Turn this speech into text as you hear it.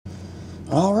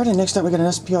Alrighty, next up we got an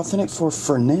SP Authentic for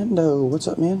Fernando. What's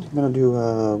up, man? I'm going to do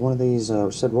one of these,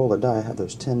 said roll or die. I have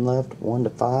those 10 left. 1 to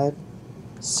 5,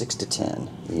 6 to 10.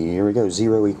 Here we go.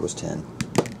 0 equals 10.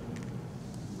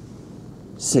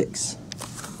 6.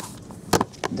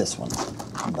 This one.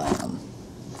 Bam.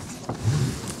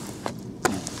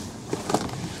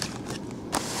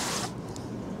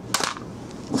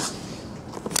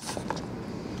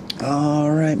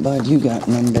 Alright, bud, you got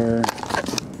number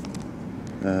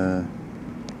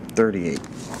 38.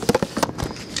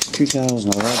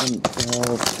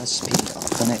 2011-12 SP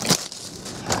Authentic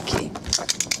Hockey.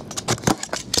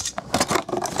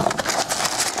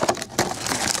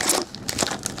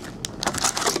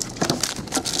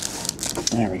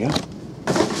 There we go.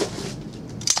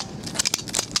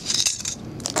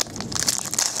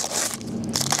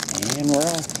 And we're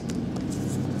off.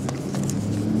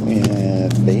 We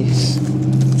have base.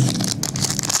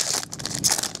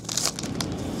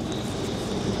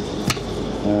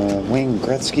 Wayne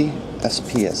Gretzky,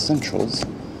 SP Essentials.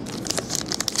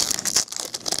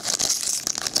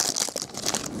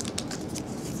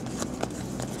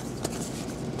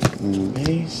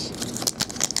 Base.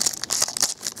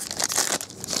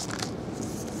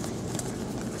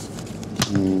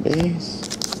 Base.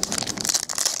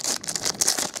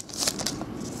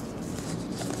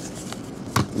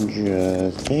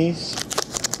 Just base.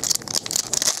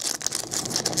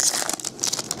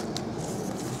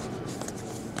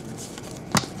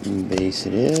 Base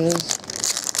it is.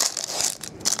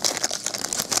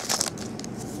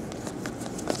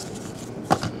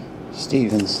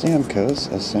 Steven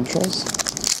Stamkos Essentials.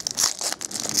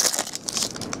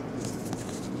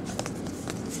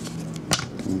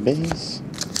 Base.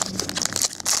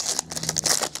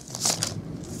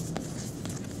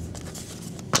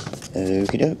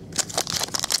 Okie doke.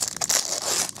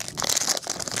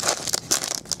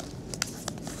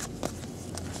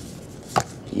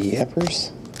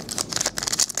 Yappers.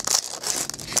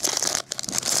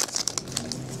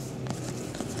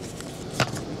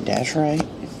 Dash right.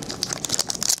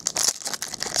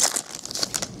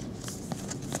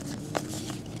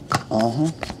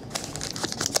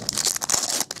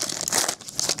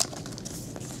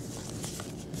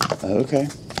 Okay.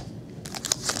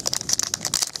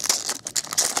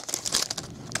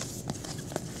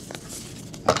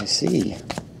 I see.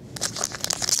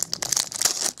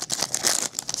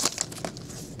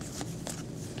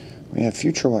 We have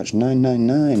Future Watch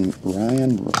 999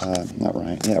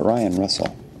 Ryan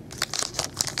Russell.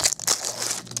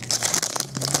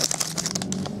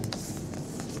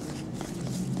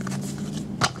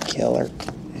 Killer.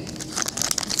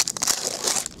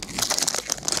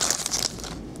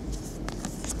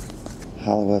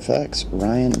 Hollow FX,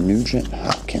 Ryan Nugent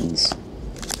Hopkins.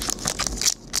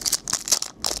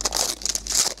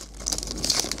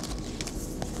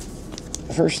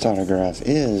 The first autograph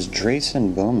is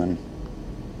Drayson Bowman.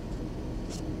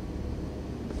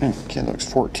 Kid looks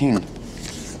 14.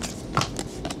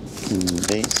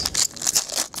 Base.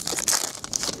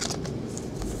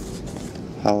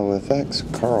 Hollow FX,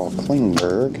 Carl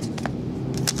Klingberg.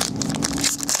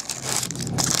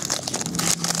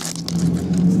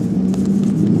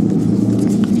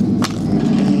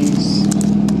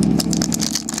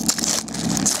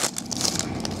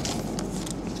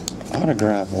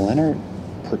 Autograph Leonard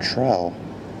Petrell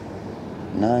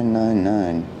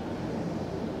 999.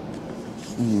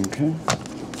 Okay.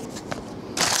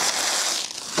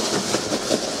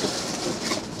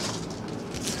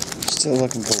 Still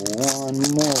looking for one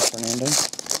more, Fernando.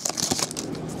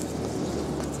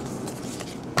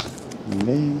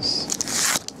 Base.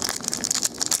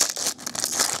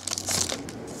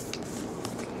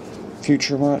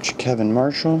 Future Watch Kevin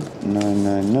Marshall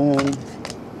 999.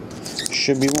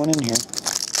 Should be one in here.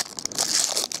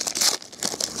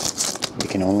 We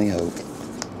can only hope.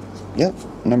 Yep,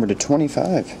 number to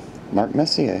 25. Mark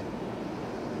Messier.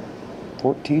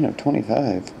 14 of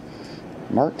 25.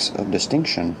 Marks of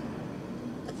distinction.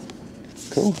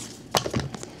 Cool.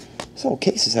 This whole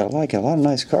case is I like it. A lot of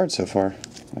nice cards so far.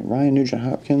 Like Ryan Nugent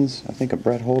Hopkins. I think a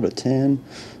Brett Holt, a 10.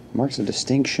 Marks of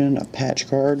distinction. A patch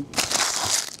card.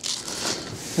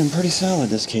 Been pretty solid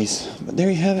this case. But there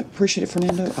you have it. Appreciate it,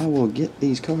 Fernando. I will get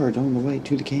these cards on the way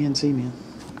to the KNC, man.